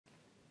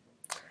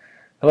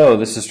Hello,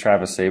 this is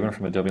Travis Sabin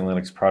from Adobe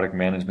Analytics Product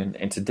Management,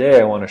 and today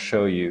I want to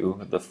show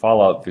you the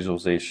fallout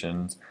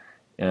visualizations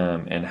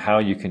and how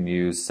you can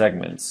use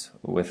segments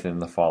within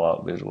the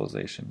fallout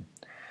visualization.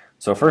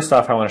 So first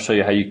off, I want to show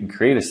you how you can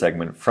create a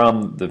segment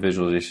from the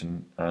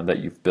visualization that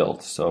you've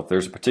built. So if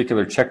there's a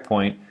particular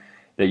checkpoint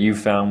that you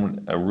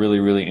found a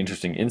really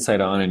interesting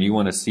insight on and you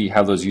want to see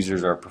how those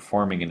users are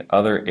performing in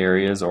other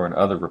areas or in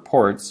other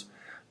reports,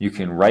 you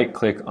can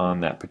right-click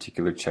on that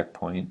particular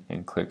checkpoint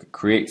and click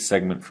Create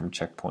Segment from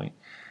Checkpoint.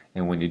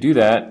 And when you do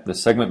that, the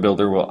segment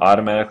builder will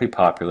automatically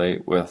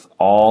populate with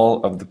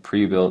all of the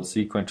pre-built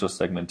sequential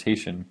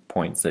segmentation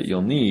points that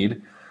you'll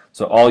need.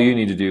 So all you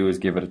need to do is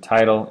give it a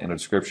title and a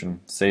description,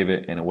 save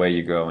it, and away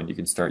you go, and you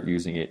can start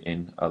using it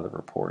in other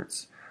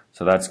reports.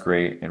 So that's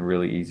great and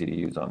really easy to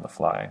use on the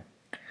fly.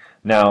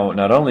 Now,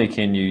 not only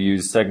can you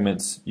use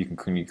segments, you can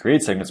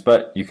create segments,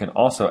 but you can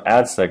also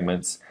add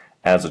segments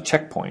as a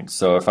checkpoint.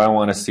 So if I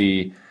want to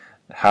see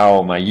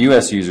how my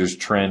US users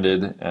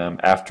trended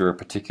after a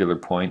particular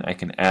point, I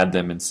can add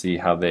them and see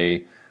how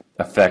they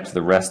affect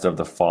the rest of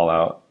the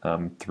fallout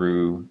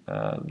through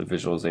the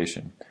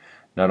visualization.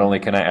 Not only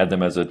can I add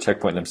them as a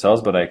checkpoint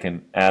themselves, but I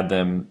can add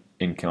them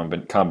in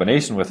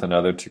combination with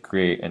another to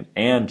create an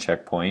AND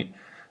checkpoint.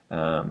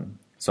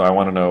 So I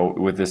want to know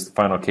with this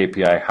final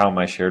KPI how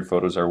my shared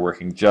photos are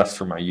working just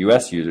for my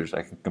US users.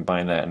 I can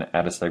combine that and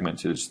add a segment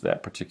to just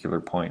that particular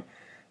point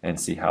and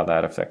see how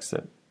that affects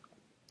it.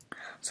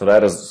 So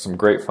that is some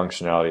great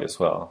functionality as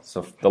well.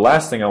 So the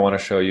last thing I want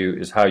to show you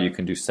is how you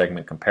can do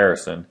segment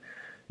comparison.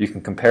 You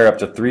can compare up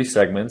to 3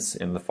 segments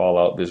in the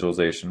fallout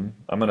visualization.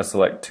 I'm going to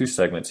select 2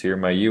 segments here,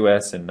 my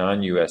US and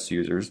non-US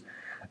users.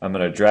 I'm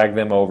going to drag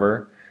them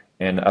over,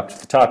 and up to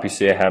the top you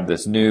see I have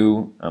this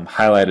new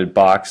highlighted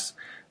box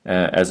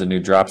as a new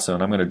drop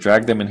zone. I'm going to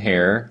drag them in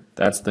here.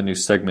 That's the new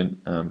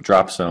segment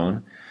drop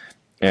zone.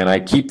 And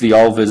I keep the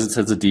all visits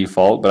as a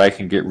default, but I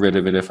can get rid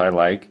of it if I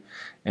like.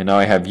 And now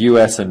I have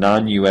US and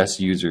non-US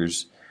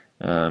users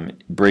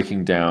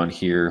breaking down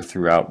here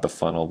throughout the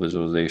funnel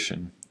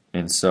visualization.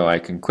 And so I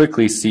can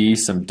quickly see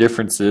some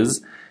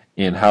differences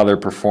in how they're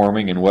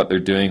performing and what they're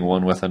doing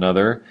one with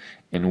another,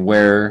 and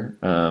where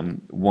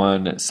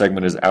one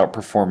segment is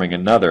outperforming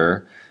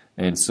another.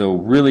 And so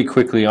really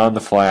quickly on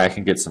the fly I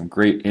can get some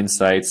great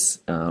insights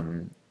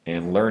and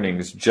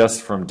learnings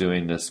just from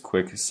doing this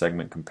quick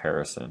segment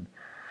comparison.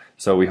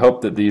 So we hope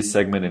that these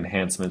segment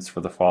enhancements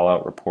for the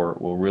Fallout report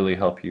will really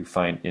help you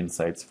find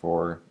insights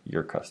for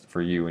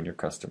you and your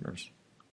customers.